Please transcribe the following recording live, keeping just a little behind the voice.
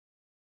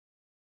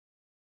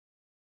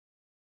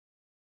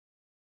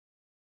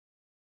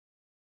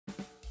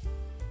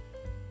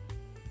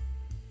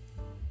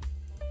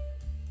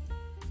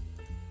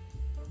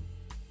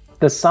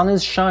The sun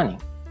is shining,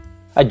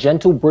 a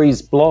gentle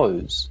breeze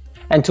blows,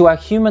 and to our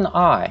human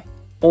eye,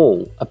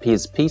 all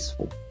appears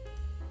peaceful.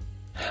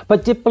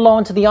 But dip below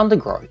into the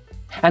undergrowth,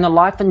 and a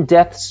life and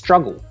death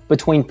struggle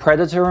between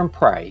predator and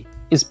prey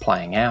is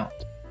playing out.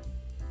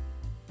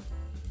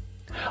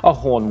 A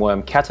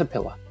hornworm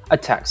caterpillar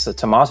attacks a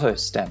tomato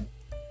stem.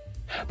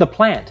 The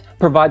plant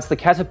provides the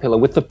caterpillar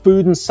with the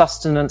food and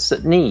sustenance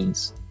it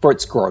needs for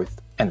its growth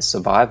and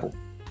survival.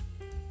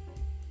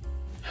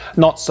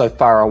 Not so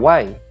far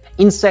away,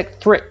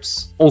 insect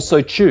thrips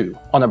also chew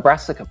on a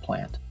brassica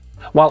plant,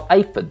 while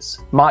aphids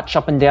march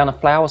up and down a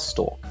flower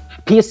stalk,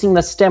 piercing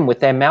the stem with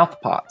their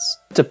mouthparts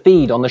to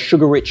feed on the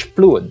sugar-rich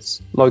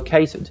fluids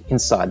located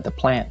inside the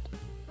plant.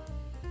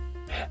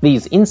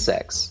 These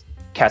insects,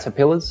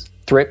 caterpillars,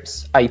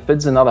 thrips,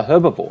 aphids and other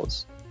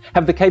herbivores,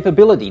 have the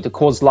capability to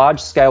cause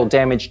large-scale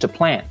damage to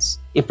plants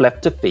if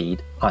left to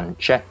feed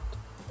unchecked.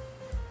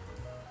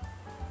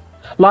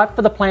 Life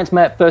for the plant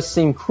may at first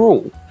seem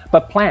cruel,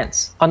 but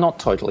plants are not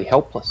totally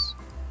helpless.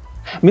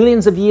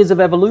 Millions of years of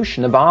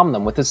evolution have armed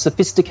them with a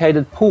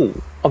sophisticated pool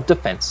of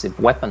defensive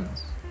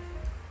weapons.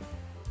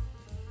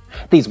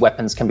 These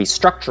weapons can be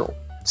structural,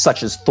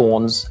 such as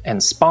thorns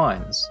and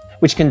spines,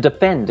 which can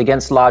defend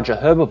against larger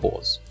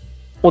herbivores,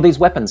 or these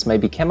weapons may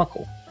be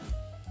chemical.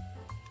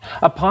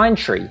 A pine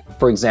tree,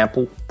 for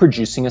example,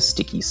 producing a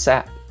sticky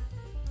sap.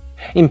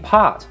 In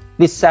part,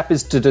 this sap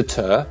is to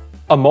deter,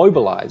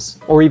 immobilize,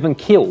 or even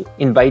kill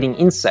invading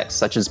insects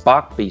such as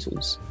bark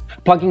beetles,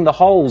 plugging the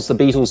holes the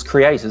beetles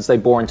create as they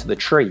bore into the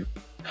tree,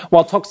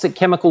 while toxic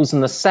chemicals in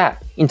the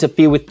sap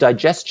interfere with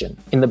digestion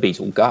in the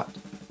beetle gut.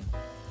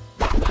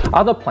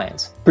 Other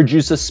plants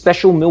produce a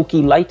special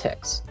milky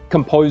latex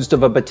composed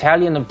of a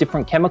battalion of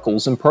different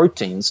chemicals and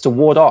proteins to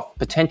ward off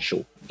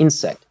potential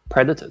insect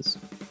predators.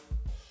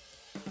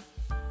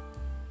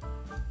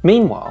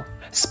 Meanwhile,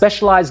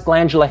 specialized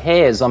glandular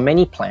hairs on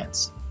many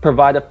plants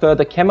provide a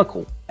further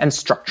chemical and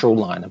structural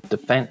line of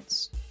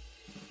defense.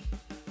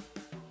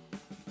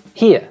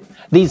 Here,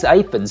 these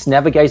aphids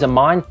navigate a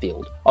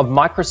minefield of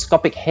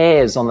microscopic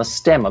hairs on the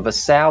stem of a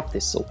sow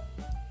thistle.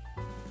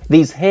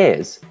 These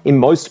hairs, in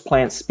most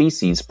plant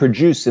species,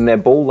 produce in their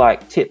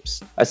ball-like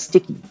tips a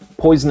sticky,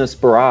 poisonous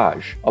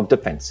barrage of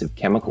defensive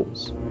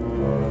chemicals.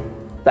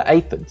 The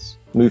aphids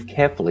move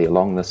carefully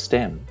along the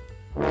stem.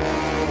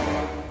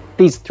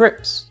 These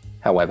thrips,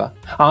 however,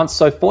 aren't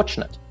so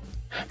fortunate.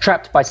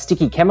 Trapped by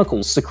sticky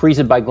chemicals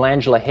secreted by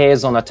glandular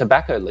hairs on a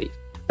tobacco leaf,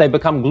 they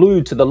become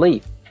glued to the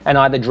leaf and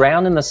either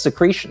drown in the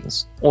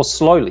secretions or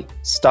slowly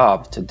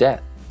starve to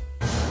death.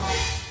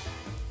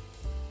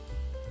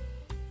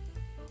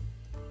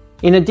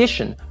 In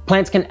addition,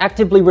 plants can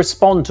actively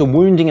respond to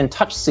wounding and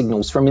touch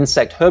signals from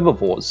insect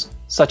herbivores,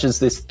 such as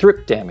this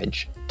thrip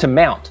damage, to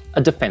mount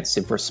a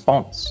defensive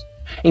response,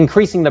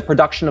 increasing the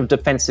production of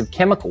defensive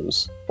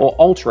chemicals or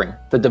altering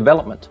the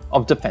development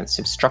of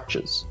defensive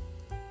structures.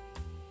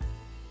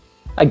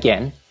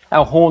 Again,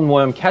 our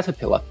hornworm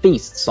caterpillar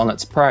feasts on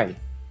its prey.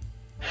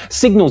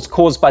 Signals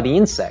caused by the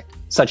insect,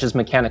 such as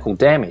mechanical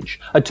damage,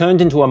 are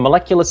turned into a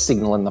molecular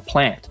signal in the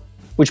plant,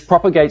 which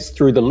propagates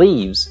through the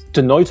leaves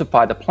to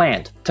notify the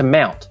plant to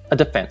mount a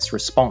defense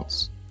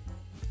response.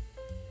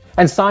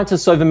 And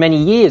scientists over many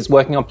years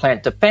working on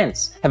plant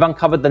defense have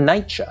uncovered the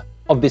nature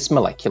of this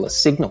molecular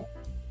signal.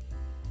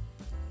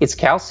 It's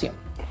calcium.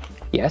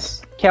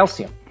 Yes,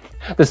 calcium.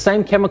 The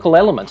same chemical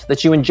element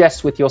that you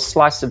ingest with your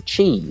slice of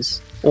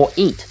cheese or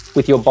eat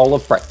with your bowl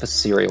of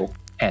breakfast cereal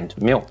and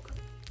milk.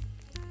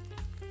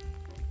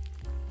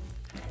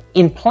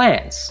 In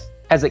plants,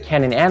 as it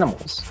can in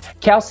animals,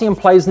 calcium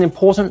plays an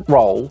important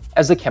role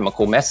as a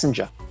chemical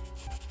messenger.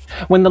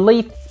 When the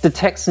leaf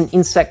detects an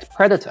insect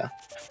predator,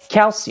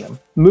 calcium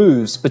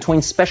moves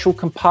between special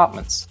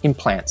compartments in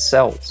plant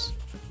cells.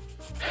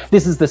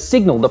 This is the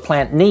signal the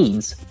plant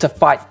needs to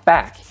fight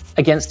back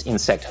against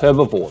insect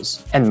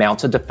herbivores and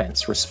mount a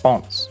defense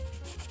response.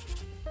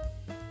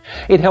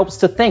 It helps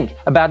to think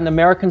about an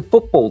American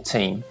football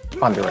team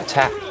under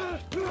attack.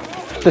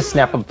 The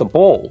snap of the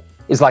ball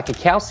is like a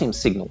calcium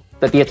signal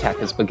that the attack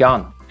has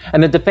begun,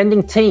 and the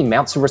defending team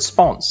mounts a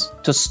response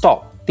to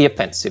stop the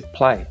offensive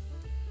play.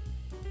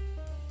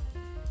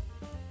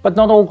 But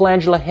not all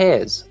glandular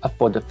hairs are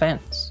for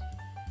defense.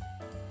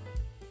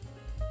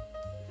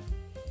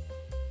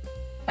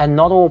 And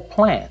not all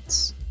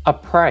plants are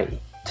prey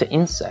to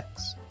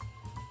insects.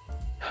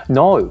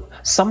 No,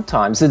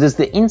 sometimes it is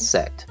the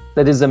insect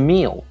that is a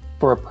meal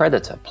for a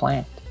predator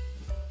plant.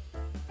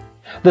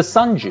 The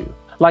sundew,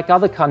 like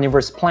other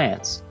carnivorous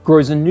plants,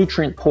 grows in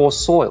nutrient-poor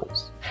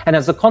soils, and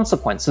as a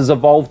consequence has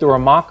evolved a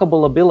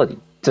remarkable ability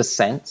to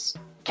sense,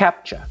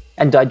 capture,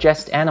 and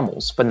digest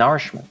animals for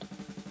nourishment.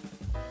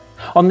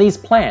 On these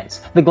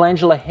plants, the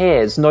glandular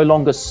hairs no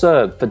longer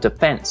serve for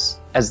defense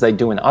as they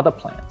do in other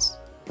plants,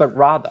 but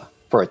rather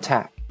for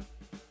attack.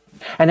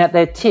 And at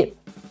their tip,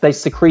 they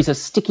secrete a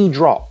sticky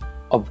drop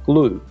of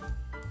glue.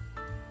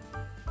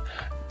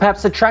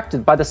 Perhaps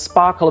attracted by the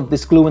sparkle of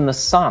this glue in the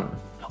sun,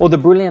 or the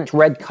brilliant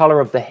red colour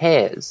of the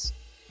hairs,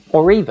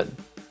 or even,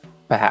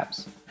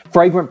 perhaps,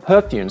 fragrant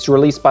perfumes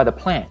released by the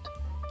plant,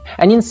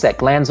 an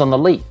insect lands on the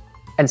leaf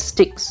and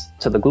sticks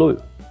to the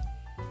glue.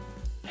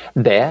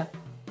 There,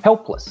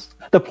 helpless,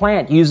 the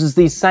plant uses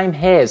these same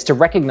hairs to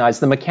recognize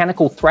the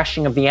mechanical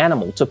thrashing of the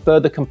animal to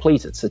further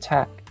complete its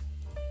attack.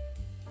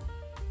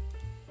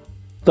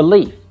 The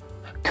leaf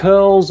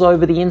curls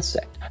over the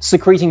insect,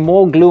 secreting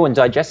more glue and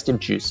digestive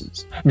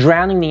juices,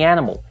 drowning the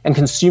animal and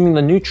consuming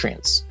the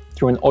nutrients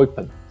through an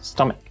open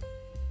stomach.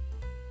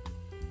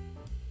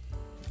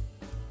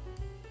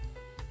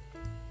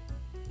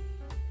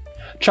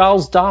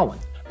 Charles Darwin,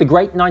 the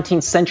great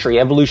 19th century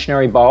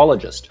evolutionary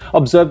biologist,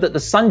 observed that the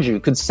sundew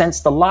could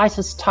sense the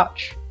lightest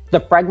touch, the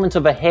fragment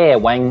of a hair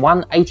weighing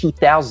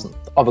 1/80,000th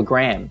of a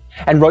gram,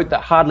 and wrote that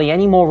hardly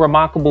any more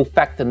remarkable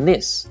fact than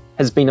this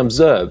has been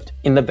observed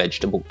in the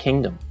vegetable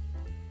kingdom.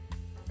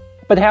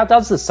 But how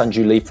does the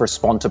sundew leaf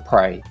respond to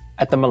prey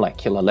at the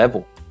molecular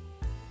level?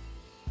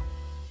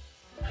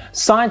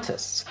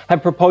 Scientists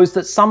have proposed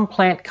that some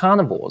plant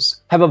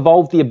carnivores have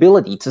evolved the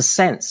ability to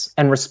sense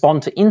and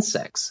respond to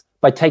insects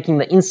by taking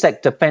the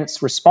insect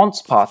defense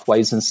response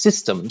pathways and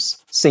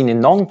systems seen in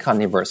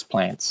non-carnivorous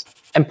plants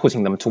and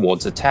putting them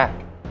towards attack.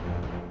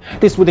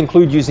 This would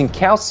include using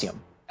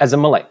calcium as a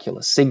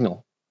molecular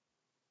signal.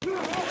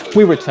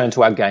 We return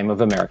to our game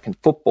of American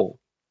football.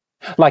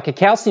 Like a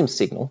calcium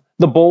signal,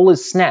 the ball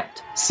is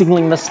snapped,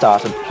 signaling the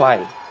start of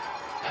play.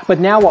 But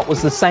now what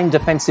was the same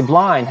defensive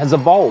line has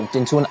evolved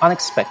into an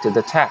unexpected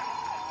attack,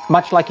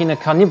 much like in a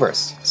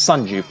carnivorous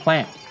sundew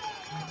plant.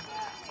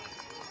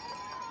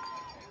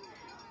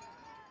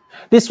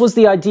 This was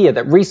the idea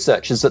that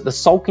researchers at the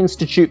Salk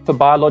Institute for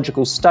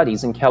Biological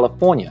Studies in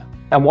California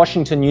and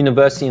Washington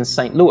University in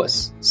St.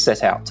 Louis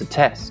set out to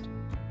test.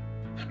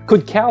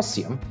 Could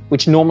calcium,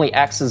 which normally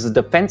acts as a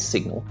defense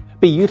signal,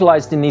 be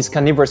utilized in these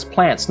carnivorous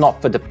plants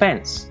not for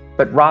defense,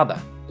 but rather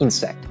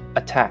insect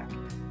attack?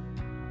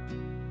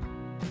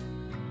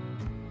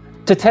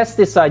 To test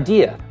this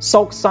idea,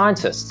 Salk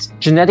scientists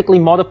genetically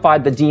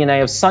modified the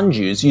DNA of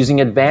sundews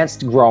using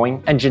advanced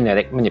growing and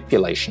genetic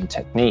manipulation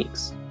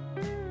techniques.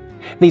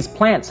 These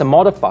plants are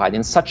modified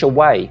in such a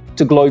way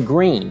to glow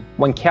green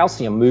when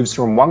calcium moves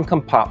from one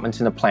compartment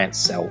in a plant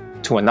cell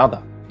to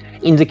another,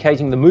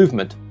 indicating the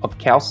movement of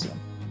calcium.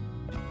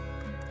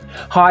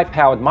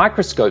 High-powered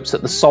microscopes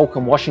at the Salk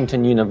and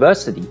Washington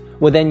University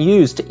were then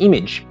used to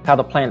image how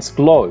the plants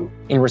glow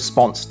in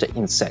response to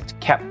insect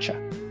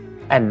capture,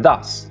 and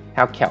thus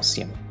how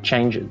calcium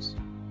changes.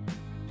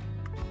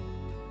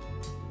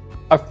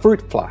 A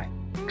fruit fly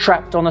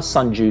trapped on a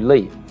sundew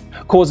leaf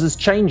causes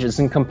changes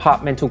in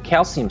compartmental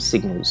calcium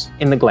signals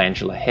in the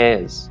glandular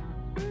hairs.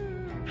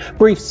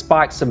 Brief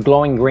spikes of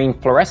glowing green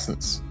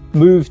fluorescence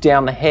move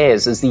down the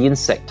hairs as the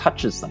insect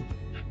touches them,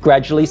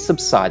 gradually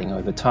subsiding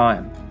over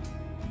time.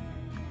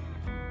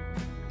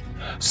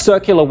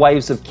 Circular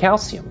waves of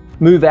calcium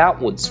move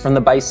outwards from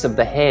the base of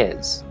the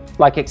hairs,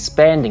 like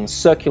expanding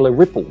circular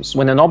ripples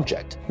when an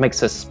object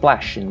makes a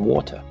splash in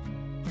water.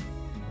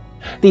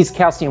 These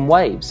calcium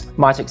waves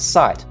might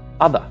excite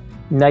other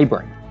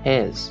neighbouring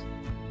hairs.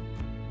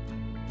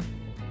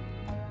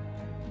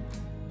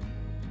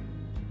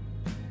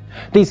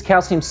 These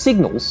calcium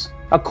signals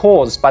are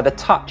caused by the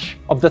touch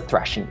of the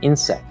thrashing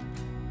insect.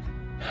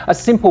 A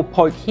simple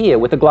poke here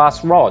with a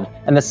glass rod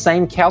and the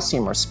same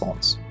calcium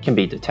response can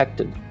be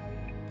detected.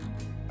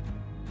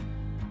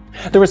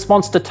 The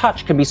response to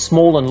touch can be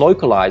small and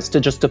localized to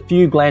just a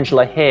few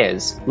glandular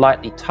hairs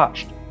lightly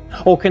touched,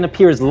 or can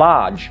appear as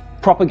large,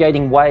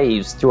 propagating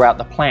waves throughout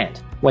the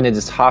plant when it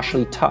is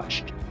harshly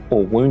touched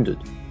or wounded.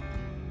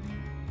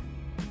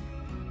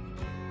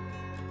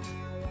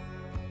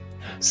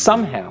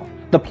 Somehow,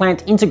 the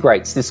plant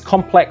integrates this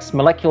complex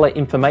molecular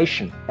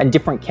information and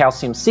different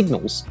calcium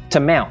signals to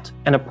mount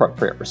an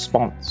appropriate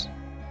response.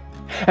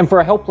 And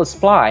for a helpless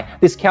fly,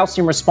 this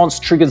calcium response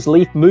triggers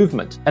leaf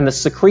movement and the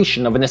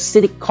secretion of an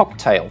acidic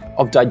cocktail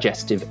of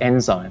digestive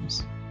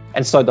enzymes.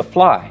 And so the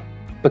fly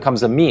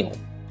becomes a meal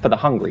for the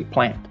hungry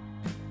plant.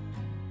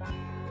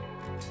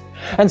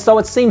 And so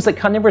it seems that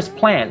carnivorous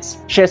plants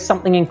share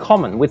something in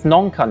common with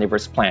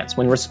non-carnivorous plants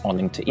when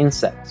responding to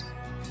insects.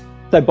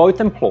 They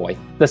both employ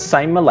the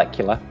same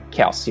molecular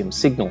calcium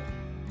signal.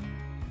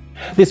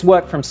 This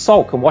work from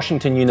Salk and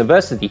Washington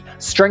University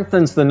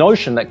strengthens the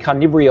notion that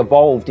carnivory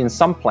evolved in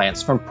some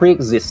plants from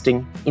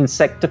pre-existing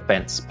insect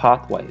defense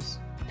pathways,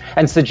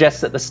 and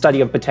suggests that the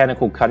study of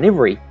botanical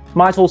carnivory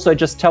might also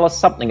just tell us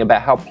something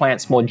about how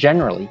plants more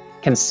generally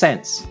can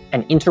sense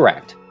and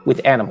interact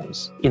with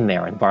animals in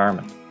their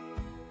environment.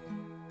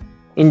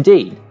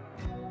 Indeed,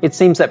 it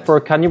seems that for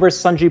a carnivorous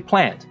sundew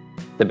plant,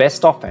 the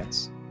best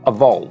offense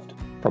evolved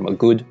from a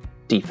good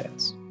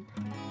defense.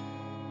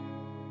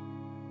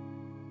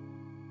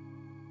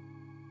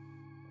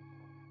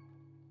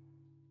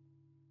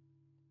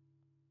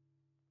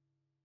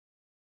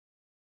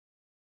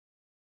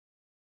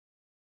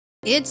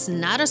 It's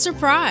not a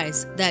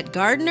surprise that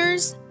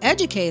gardeners,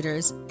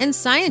 educators, and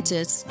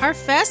scientists are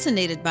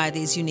fascinated by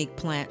these unique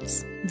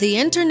plants. The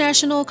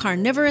International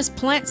Carnivorous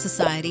Plant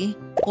Society,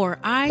 or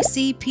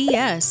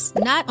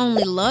ICPS, not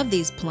only love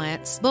these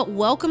plants, but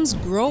welcomes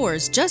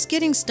growers just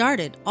getting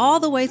started all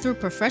the way through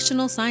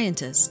professional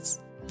scientists.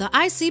 The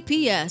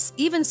ICPS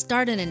even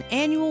started an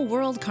annual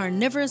World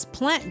Carnivorous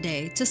Plant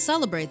Day to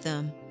celebrate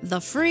them. The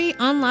free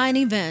online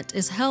event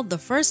is held the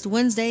first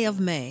Wednesday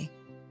of May.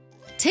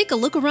 Take a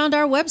look around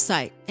our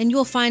website and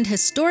you'll find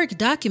historic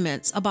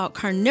documents about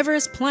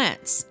carnivorous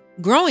plants,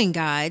 growing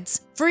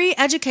guides, free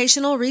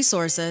educational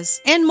resources,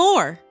 and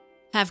more.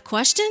 Have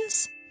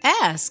questions?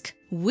 Ask.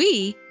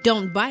 We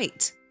don't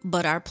bite,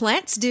 but our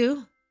plants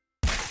do.